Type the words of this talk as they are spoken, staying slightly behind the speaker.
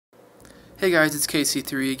Hey guys, it's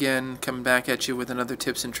KC3 again, coming back at you with another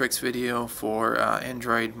tips and tricks video for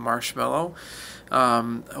Android Marshmallow.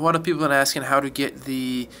 A lot of people have been asking how to get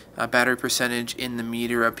the battery percentage in the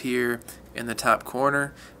meter up here in the top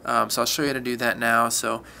corner. So I'll show you how to do that now.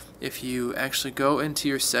 So if you actually go into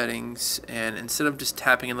your settings, and instead of just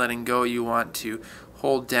tapping and letting go, you want to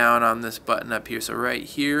hold down on this button up here. So right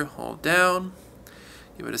here, hold down,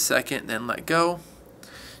 give it a second, then let go.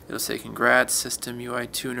 It'll say congrats, System UI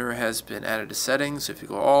Tuner has been added to settings. So if you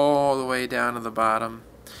go all the way down to the bottom,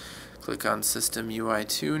 click on System UI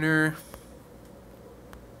Tuner,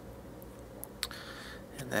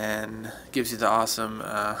 and then gives you the awesome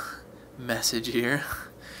message here.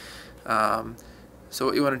 So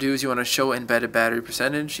what you want to do is you want to show embedded battery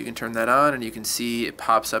percentage. You can turn that on and you can see it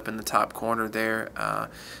pops up in the top corner there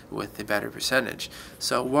with the battery percentage.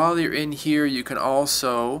 So while you're in here, you can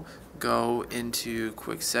also go into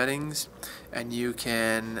quick settings and you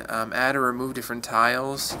can add or remove different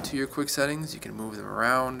tiles to your quick settings. You can move them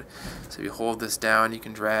around. So if you hold this down, you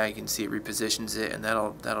can drag, you can see it repositions it, and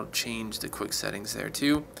that'll change the quick settings there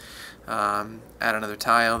too. Add another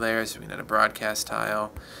tile there, so we can add a broadcast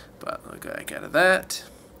tile, but we'll go back out of that.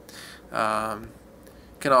 You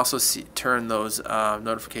can also turn those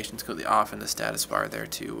notifications completely off in the status bar there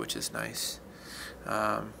too, which is nice.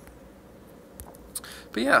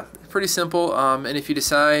 But yeah, pretty simple. And if you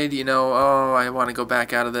decide, oh, I want to go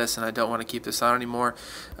back out of this and I don't want to keep this on anymore,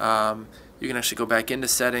 you can actually go back into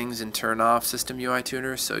settings and turn off System UI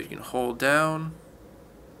Tuner. So you can hold down,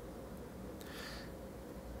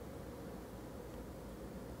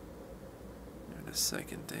 a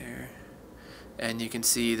second there, and you can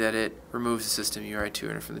see that it removes the System UI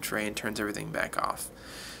Tuner from the tray and turns everything back off.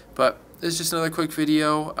 But this is just another quick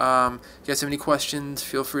video. If you guys have any questions,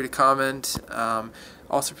 feel free to comment.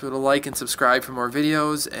 Also, feel free to like and subscribe for more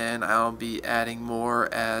videos, and I'll be adding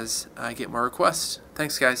more as I get more requests.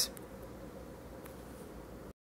 Thanks, guys.